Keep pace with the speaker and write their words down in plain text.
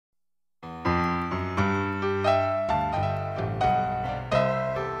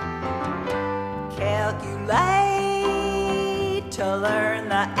calculate to learn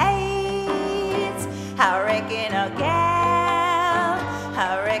the eights. I reckon a gal,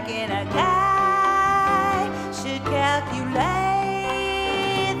 I reckon a guy should calculate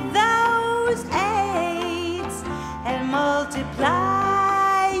those eights and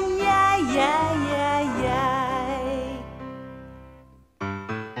multiply. Yeah, yeah, yeah, yeah.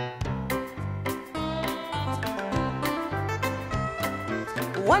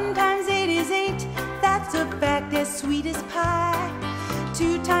 1 times 8 is 8, that's a fact as sweet as pie.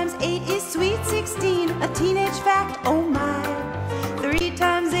 2 times 8 is sweet 16, a teenage fact, oh my. 3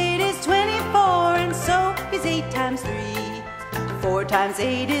 times 8 is 24, and so is 8 times 3. 4 times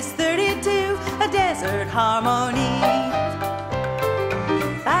 8 is 32, a desert harmony.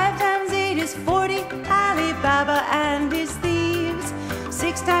 5 times 8 is 40, Alibaba and his thieves.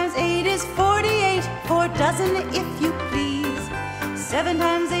 6 times 8 is 48, 4 dozen if you please. 7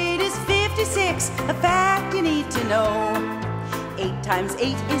 times 8 is 56, a fact you need to know. 8 times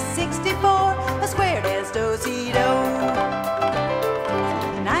 8 is 64, a square dance do-si-do.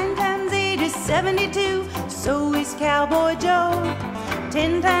 9 times 8 is 72, so is Cowboy Joe.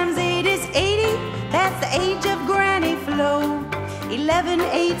 10 times 8 is 80, that's the age of Granny Flo. 11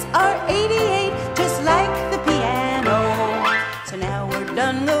 eights are 88, just like the piano. So now we're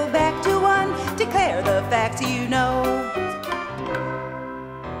done, go back to 1, declare the facts you know.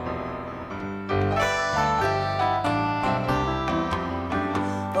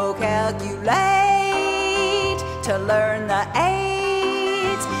 Calculate to learn the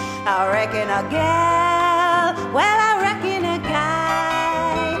eights. I reckon a gal, well,